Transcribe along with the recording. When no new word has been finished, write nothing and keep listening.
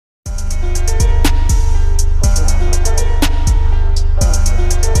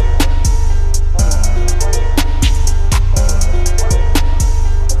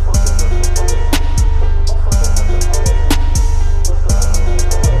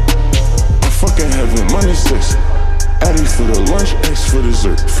money 6. Addy for the lunch, X for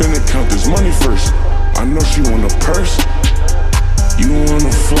dessert. Finna count this money first. I know she want a purse. You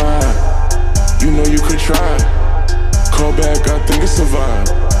wanna fly, you know you could try. Call back, I think it's a vibe.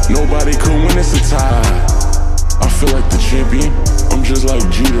 Nobody could win, it's a tie. I feel like the champion, I'm just like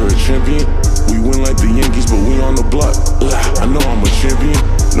Jeter, a champion. We win like the Yankees, but we on the block. I know I'm a champion,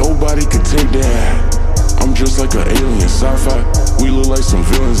 nobody could take that. I'm just like an alien, sci-fi. We look like some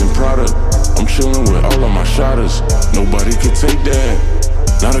villains in Prada. I'm chillin' with all of my shotters. Nobody could take that.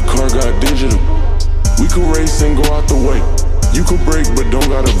 Now the car got digital. We could race and go out the way. You could break, but don't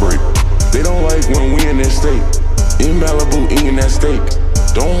gotta break. They don't like when we in that state. In Malibu, eating that steak.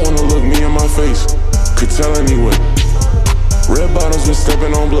 Don't wanna look me in my face. Could tell anyway. Red bottoms been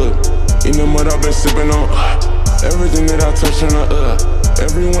stepping on blood. In the mud I've been sipping on everything that I touch on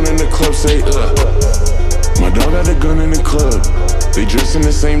everyone in the club say My dog got a gun in the club. They dress in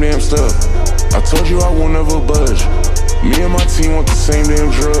the same damn stuff. I told you I won't ever budge. Me and my team want the same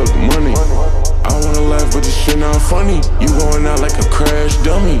damn drug, money. I wanna laugh but this shit not funny. You going out like a crash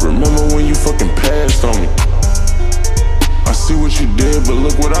dummy. Remember when you fucking passed on me? I see what you did, but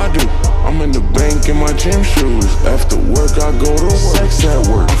look what I do. I'm in the bank in my gym shoes. After work I go to work. Sex at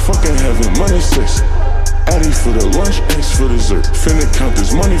work, I'm fucking having money 6. Addy for the lunch, X for dessert. Finna count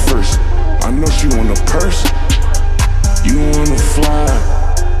this money first. I know she want a purse. You wanna fly,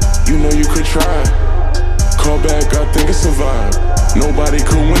 you know you could try. Call back, I think it's a vibe. Nobody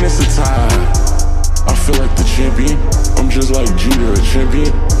could win, it's a tie. I feel like the champion, I'm just like Jeter, a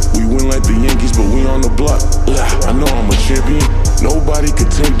champion. We win like the Yankees, but we on the block. I know I'm a champion, nobody could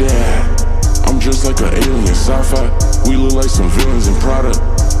take that. I'm just like an alien, sci-fi. We look like some villains in Prada.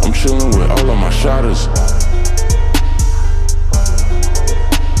 I'm chillin' with all of my shotters.